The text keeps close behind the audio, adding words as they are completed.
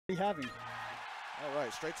be having. All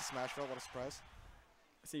right, straight to Smashville. What a surprise.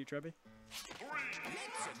 I see you, Trebby.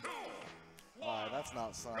 Alright, that's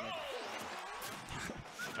not Sonic.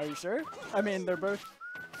 Are you sure? I mean, they're both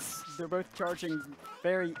charging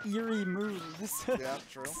very eerie moves. Yeah,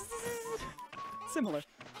 true. Similar.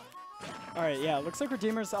 Alright, yeah, looks like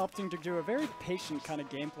RedeemerZ opting to do a very patient kind of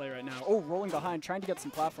gameplay right now. Oh, rolling behind, trying to get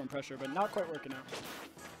some platform pressure, but not quite working out.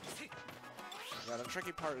 Yeah, the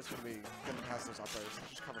tricky part is going to be getting past those up airs.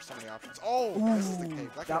 Just cover so many options. Oh, this is the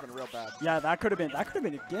cave. That could have been real bad. Yeah, that could have been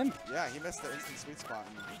a gimp. Yeah, he missed the instant sweet spot,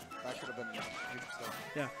 and that could have been huge stuff.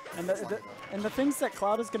 Yeah, and the things that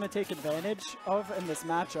Cloud is going to take advantage of in this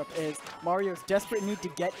matchup is Mario's desperate need to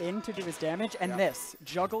get in to do his damage, and this,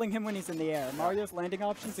 juggling him when he's in the air. Mario's landing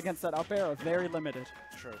options against that up air are very limited.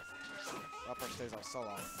 True. Up air stays out so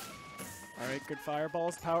long. Alright, good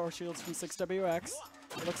fireballs, power shields from 6WX.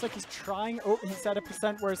 It looks like he's trying. Oh, he's at a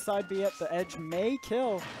 % where his side B at the edge may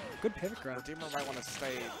kill. Good pivot grab. Redeemer might want to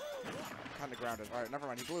stay kind of grounded. All right, never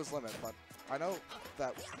mind. He blew his limit, but I know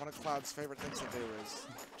that one of Cloud's favorite things to do is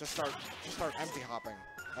just start empty hopping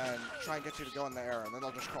and try and get you to go in the air, and then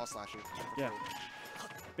they'll just cross slash you. Yeah.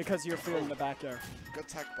 Because you're fearing the back air. Good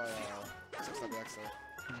tech by 6WX there.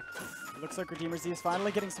 It looks like RedeemerZ is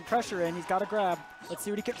finally getting some pressure in. He's got a grab. Let's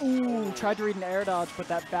see what he can. Ooh, tried to read an air dodge, but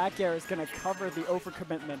that back air is going to cover the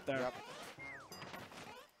overcommitment there. Yep.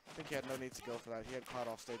 I think he had no need to go for that. He had Cloud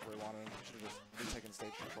off stage where he wanted him. He should have just retaken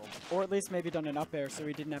stage control. Or at least maybe done an up air so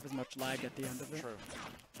he didn't have as much lag at the end of it. True.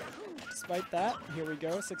 Despite that, here we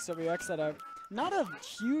go. 6WX at a not a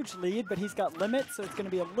huge lead, but he's got limits, so it's going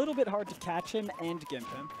to be a little bit hard to catch him and gimp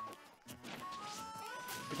him.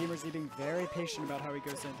 RedeemerZ being very patient about how he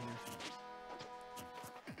goes in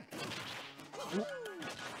here.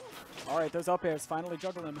 Alright, those up airs finally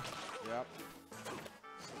juggle him. Yep.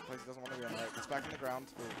 Place he doesn't want to be on. Right, gets back in the ground.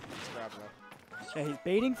 Ooh, he's grabbed though. Yeah, he's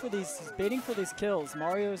baiting for these kills.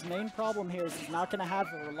 Mario's main problem here is he's not going to have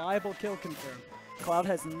a reliable kill confirm. Cloud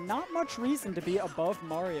has not much reason to be above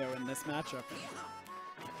Mario in this matchup.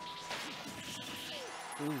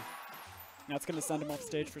 Ooh. That's going to send him off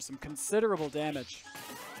stage for some considerable damage.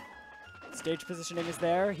 Stage positioning is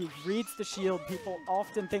there. He reads the shield. People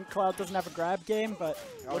often think Cloud doesn't have a grab game, but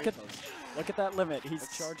look at that limit. He's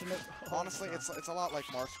charging it. Honestly, it's a lot like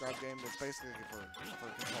Mark's grab game. It's basically for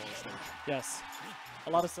control of the stage. Yes. A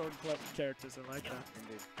lot of sword characters are like that.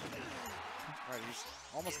 Indeed. Alright, he's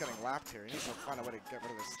almost getting lapped here. He needs to find a way to get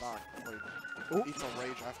rid of his stock before he eats a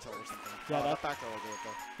rage F tilt or something. Yeah, that back throw will do it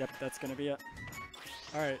though. Yep, that's going to be it.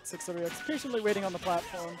 Alright, 6WX patiently waiting on the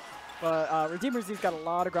platform. But RedeemerZ's got a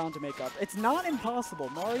lot of ground to make up. It's not impossible.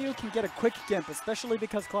 Mario can get a quick gimp, especially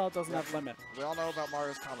because Cloud doesn't have limit. We all know about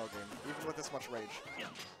Mario's combo game, even with this much rage.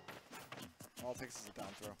 All it takes is a down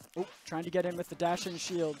throw. Oh, trying to get in with the dash-in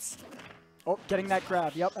shields. Oh, getting that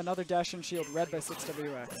grab. Yep, another dash-in shield read by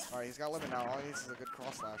 6WX. Alright, he's got limit now. All he needs is a good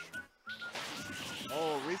cross slash.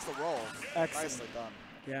 Oh, reads the roll. Excellent. Nicely done.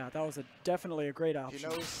 Yeah, that was definitely a great option. He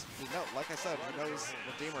knows, like I said, he knows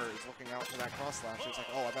Redeemer is looking out for that cross slash. He's like,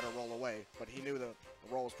 oh, I better roll away. But he knew the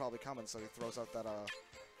roll was probably coming, so he throws out that,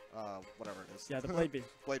 whatever it is. Yeah, the Blade Beam.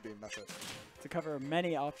 Blade Beam, that's it. To cover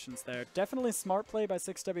many options there. Definitely smart play by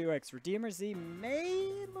 6WX. RedeemerZ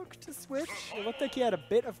may look to switch. It looked like he had a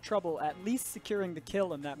bit of trouble at least securing the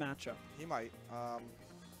kill in that matchup. He might. Or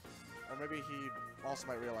maybe he also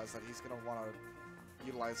might realize that he's going to want to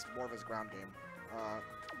utilize more of his ground game.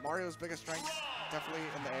 Mario's biggest strength definitely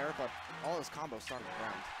in the air, but all his combos start on the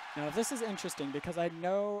ground. Now this is interesting because I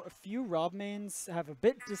know a few Rob mains have a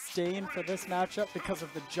bit disdain for this matchup because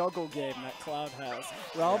of the juggle game that Cloud has.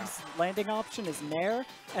 Rob's landing option is Nair,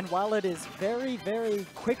 and while it is very, very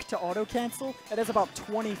quick to auto-cancel, it has about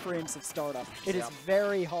 20 frames of startup. It is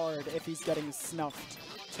very hard if he's getting snuffed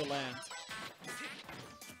to land.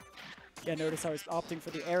 Yeah, notice how he's opting for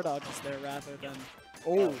the air dodges there rather than...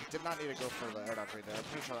 Oh. Did not need to go for the air dodge read there. I'm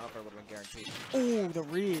pretty sure the up air would have been guaranteed. Oh, the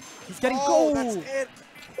read. He's getting gold. That's it.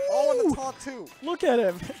 Oh, and the taunt too. Look at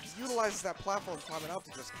him. He utilizes that platform climbing up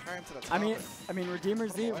to just carry him to the top. I mean,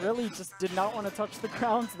 RedeemerZ really just did not want to touch the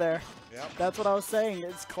grounds there. Yep. That's what I was saying.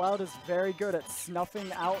 Cloud is very good at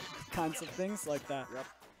snuffing out kinds of things like that. Yep.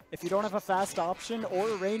 If you don't have a fast option or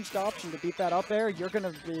a ranged option to beat that up air, you're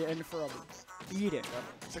going to be in for a beating.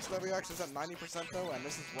 Yep. 6WX is at 90% though, and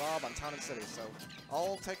this is Rob on Town and City, so all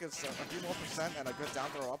it'll take is a few more % and a good down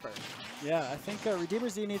throw up air. Yeah, I think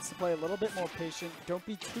RedeemerZ needs to play a little bit more patient. Don't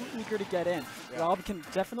be too eager to get in. Yeah. Rob can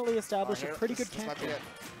definitely establish a pretty good camp.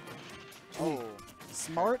 Oh.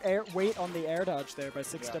 Smart wait on the air dodge there by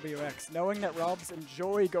 6WX, knowing that Robs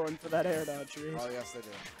enjoy going for that air dodge read. Oh yes, they do.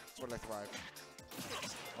 That's where they thrive.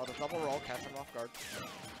 Oh, the double roll, catch him off guard.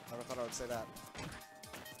 Never thought I would say that.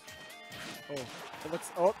 Oh, it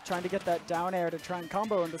looks. Oh, trying to get that down air to try and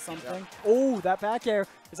combo into something. Yep. Oh, that back air.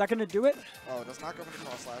 Is that going to do it? Oh, it does not go for the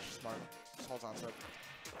cross slash. Smart. Just holds on to it.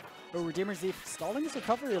 Oh, RedeemerZ stalling his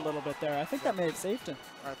recovery a little bit there. I think that may have saved him.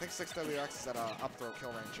 Alright, I think 6WX is at up throw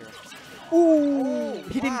kill range here. Ooh,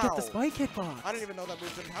 he didn't get the spike hitbox. I didn't even know that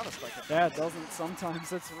move didn't have a spike hitbox. Yeah, it doesn't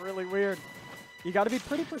sometimes. It's really weird. You got to be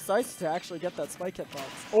pretty precise to actually get that spike hitbox.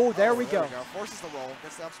 Oh, there we go. Forces the roll,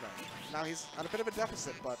 gets the up smash. Now he's at a bit of a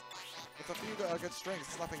deficit, but with a few good strings,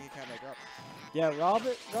 it's nothing he can't make up. Yeah, Rob,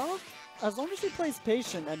 as long as he plays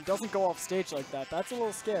patient and doesn't go off stage like that, that's a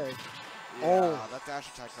little scary. Yeah, oh, that dash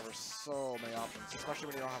attack covers so many options, especially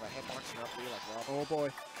when you don't have a hitbox in your up B like Rob. Oh boy.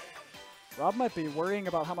 Rob might be worrying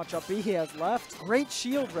about how much up B he has left. Great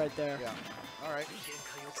shield right there. Yeah. Alright.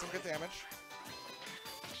 Some good damage.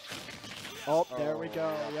 Oh, there we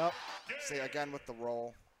go. Yeah. Yep. See, again with the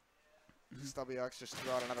roll. WX just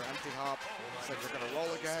threw out another empty hop. Said you're going to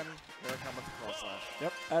roll again. There come with the cross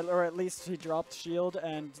slash. Yep. Or at least he dropped shield,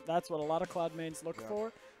 and that's what a lot of Cloud mains look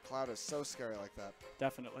for. Cloud is so scary like that.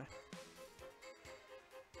 Definitely.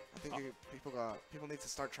 I think people need to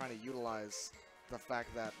start trying to utilize the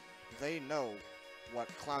fact that they know what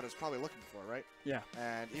Cloud is probably looking for, right? Yeah.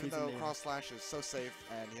 And even though cross slash is so safe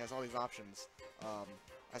and he has all these options,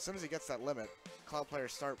 as soon as he gets that limit, Cloud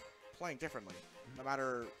players start playing differently. No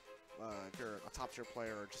matter if you're a top tier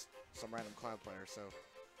player or just some random Cloud player. So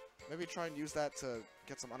maybe try and use that to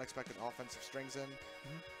get some unexpected offensive strings in.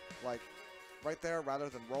 Like right there, rather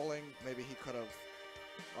than rolling, maybe he could have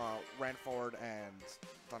ran forward and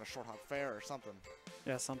done a short hop fair or something.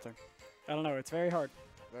 Yeah, something. I don't know. It's very hard.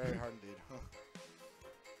 Very hard indeed.